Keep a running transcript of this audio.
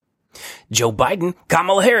Joe Biden,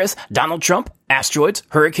 Kamala Harris, Donald Trump, asteroids,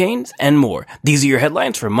 hurricanes, and more. These are your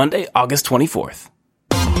headlines for Monday, August 24th.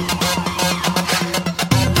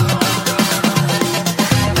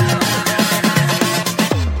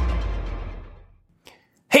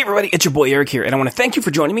 Hey everybody, it's your boy Eric here, and I want to thank you for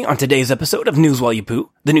joining me on today's episode of News While You Poo,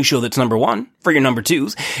 the new show that's number one for your number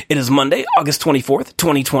twos. It is Monday, August 24th,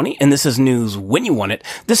 2020, and this is news when you want it.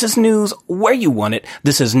 This is news where you want it.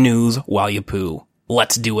 This is news while you poo.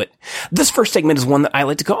 Let's do it. This first segment is one that I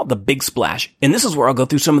like to call the Big Splash, and this is where I'll go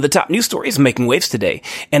through some of the top news stories making waves today.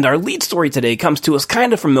 And our lead story today comes to us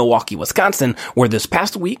kind of from Milwaukee, Wisconsin, where this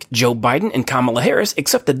past week, Joe Biden and Kamala Harris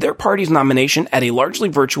accepted their party's nomination at a largely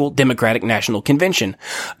virtual Democratic National Convention.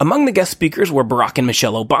 Among the guest speakers were Barack and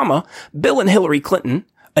Michelle Obama, Bill and Hillary Clinton,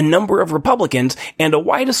 a number of Republicans, and a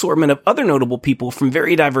wide assortment of other notable people from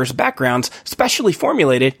very diverse backgrounds, specially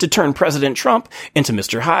formulated to turn President Trump into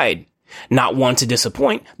Mr. Hyde. Not one to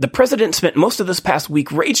disappoint, the president spent most of this past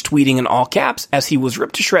week rage tweeting in all caps as he was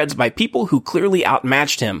ripped to shreds by people who clearly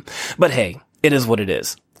outmatched him. But hey, it is what it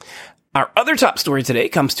is. Our other top story today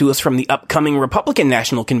comes to us from the upcoming Republican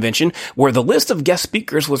National Convention, where the list of guest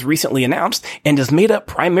speakers was recently announced and is made up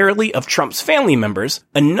primarily of Trump's family members,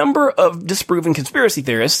 a number of disproven conspiracy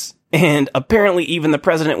theorists, and apparently even the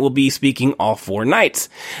president will be speaking all 4 nights.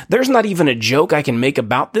 There's not even a joke I can make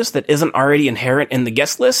about this that isn't already inherent in the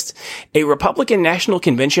guest list. A Republican National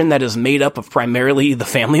Convention that is made up of primarily the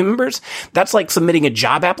family members? That's like submitting a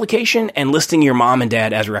job application and listing your mom and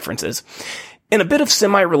dad as references. In a bit of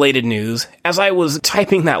semi-related news, as I was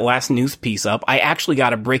typing that last news piece up, I actually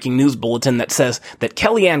got a breaking news bulletin that says that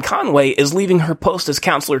Kellyanne Conway is leaving her post as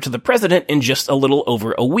counselor to the president in just a little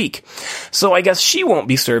over a week. So I guess she won't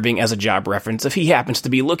be serving as a job reference if he happens to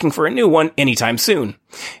be looking for a new one anytime soon.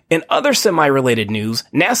 In other semi-related news,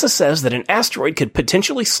 NASA says that an asteroid could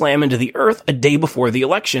potentially slam into the Earth a day before the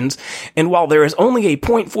elections, and while there is only a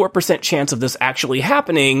 0.4% chance of this actually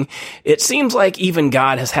happening, it seems like even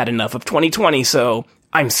God has had enough of 2020. So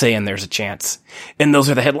I'm saying there's a chance. And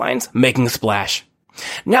those are the headlines making a splash.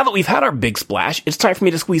 Now that we've had our big splash, it's time for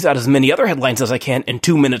me to squeeze out as many other headlines as I can in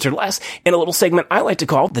 2 minutes or less in a little segment I like to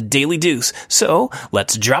call the Daily Deuce. So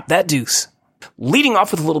let's drop that deuce. Leading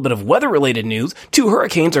off with a little bit of weather-related news, 2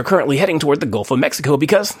 hurricanes are currently heading toward the Gulf of Mexico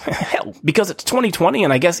because it's 2020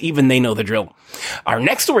 and I guess even they know the drill. Our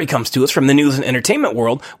next story comes to us from the news and entertainment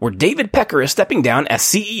world, where David Pecker is stepping down as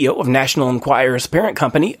CEO of National Enquirer's parent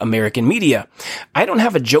company, American Media. I don't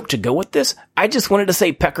have a joke to go with this, I just wanted to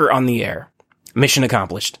say Pecker on the air. Mission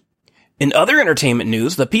accomplished. In other entertainment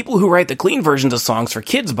news, the people who write the clean versions of songs for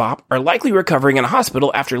Kids Bop are likely recovering in a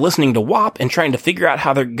hospital after listening to WAP and trying to figure out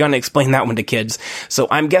how they're gonna explain that one to kids. So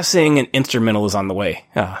I'm guessing an instrumental is on the way.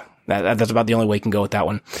 That's about the only way you can go with that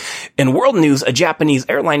one. In world news, a Japanese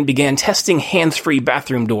airline began testing hands-free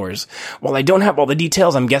bathroom doors. While I don't have all the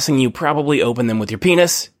details, I'm guessing you probably open them with your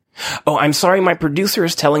penis. Oh, I'm sorry, my producer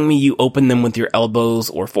is telling me you open them with your elbows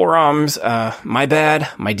or forearms. My bad.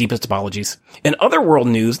 My deepest apologies. In other world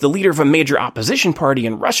news, the leader of a major opposition party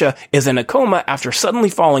in Russia is in a coma after suddenly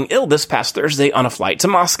falling ill this past Thursday on a flight to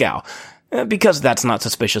Moscow. Because that's not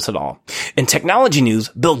suspicious at all. In technology news,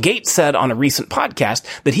 Bill Gates said on a recent podcast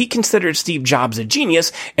that he considered Steve Jobs a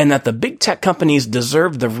genius and that the big tech companies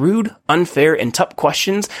deserve the rude, unfair, and tough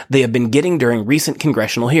questions they have been getting during recent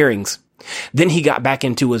congressional hearings. Then he got back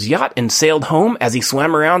into his yacht and sailed home as he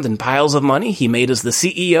swam around in piles of money he made as the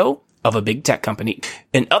CEO of a big tech company.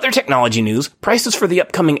 In other technology news, prices for the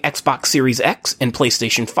upcoming Xbox Series X and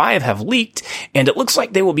PlayStation 5 have leaked, and it looks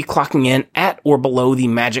like they will be clocking in at or below the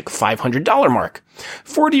magic $500 mark.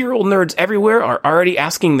 40-year-old nerds everywhere are already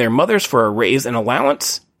asking their mothers for a raise in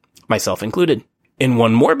allowance, myself included. In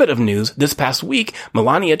one more bit of news, this past week,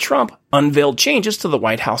 Melania Trump unveiled changes to the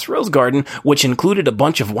White House Rose Garden, which included a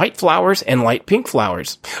bunch of white flowers and light pink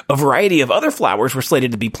flowers. A variety of other flowers were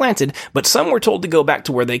slated to be planted, but some were told to go back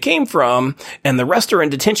to where they came from, and the rest are in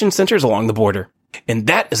detention centers along the border. And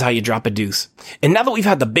that is how you drop a deuce. And now that we've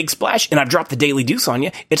had the big splash and I've dropped the daily deuce on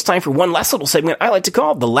you, it's time for one last little segment I like to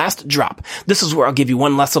call the last drop. This is where I'll give you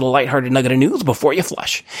one last little lighthearted nugget of news before you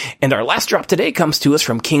flush. And our last drop today comes to us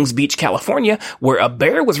from Kings Beach, California, where a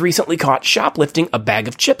bear was recently caught shoplifting a bag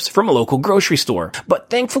of chips from a local grocery store. But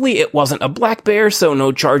thankfully it wasn't a black bear, so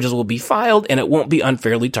no charges will be filed and it won't be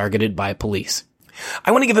unfairly targeted by police.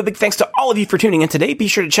 I want to give a big thanks to all of you for tuning in today. Be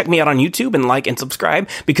sure to check me out on YouTube and like and subscribe,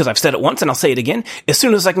 because I've said it once and I'll say it again. As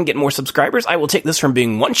soon as I can get more subscribers, I will take this from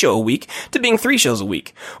being 1 show a week to being 3 shows a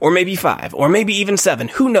week, or maybe 5, or maybe even 7.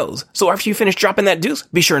 Who knows? So after you finish dropping that deuce,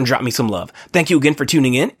 be sure and drop me some love. Thank you again for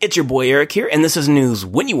tuning in. It's your boy Eric here, and this is news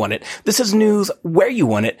when you want it. This is news where you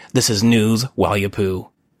want it. This is news while you poo.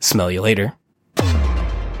 Smell you later.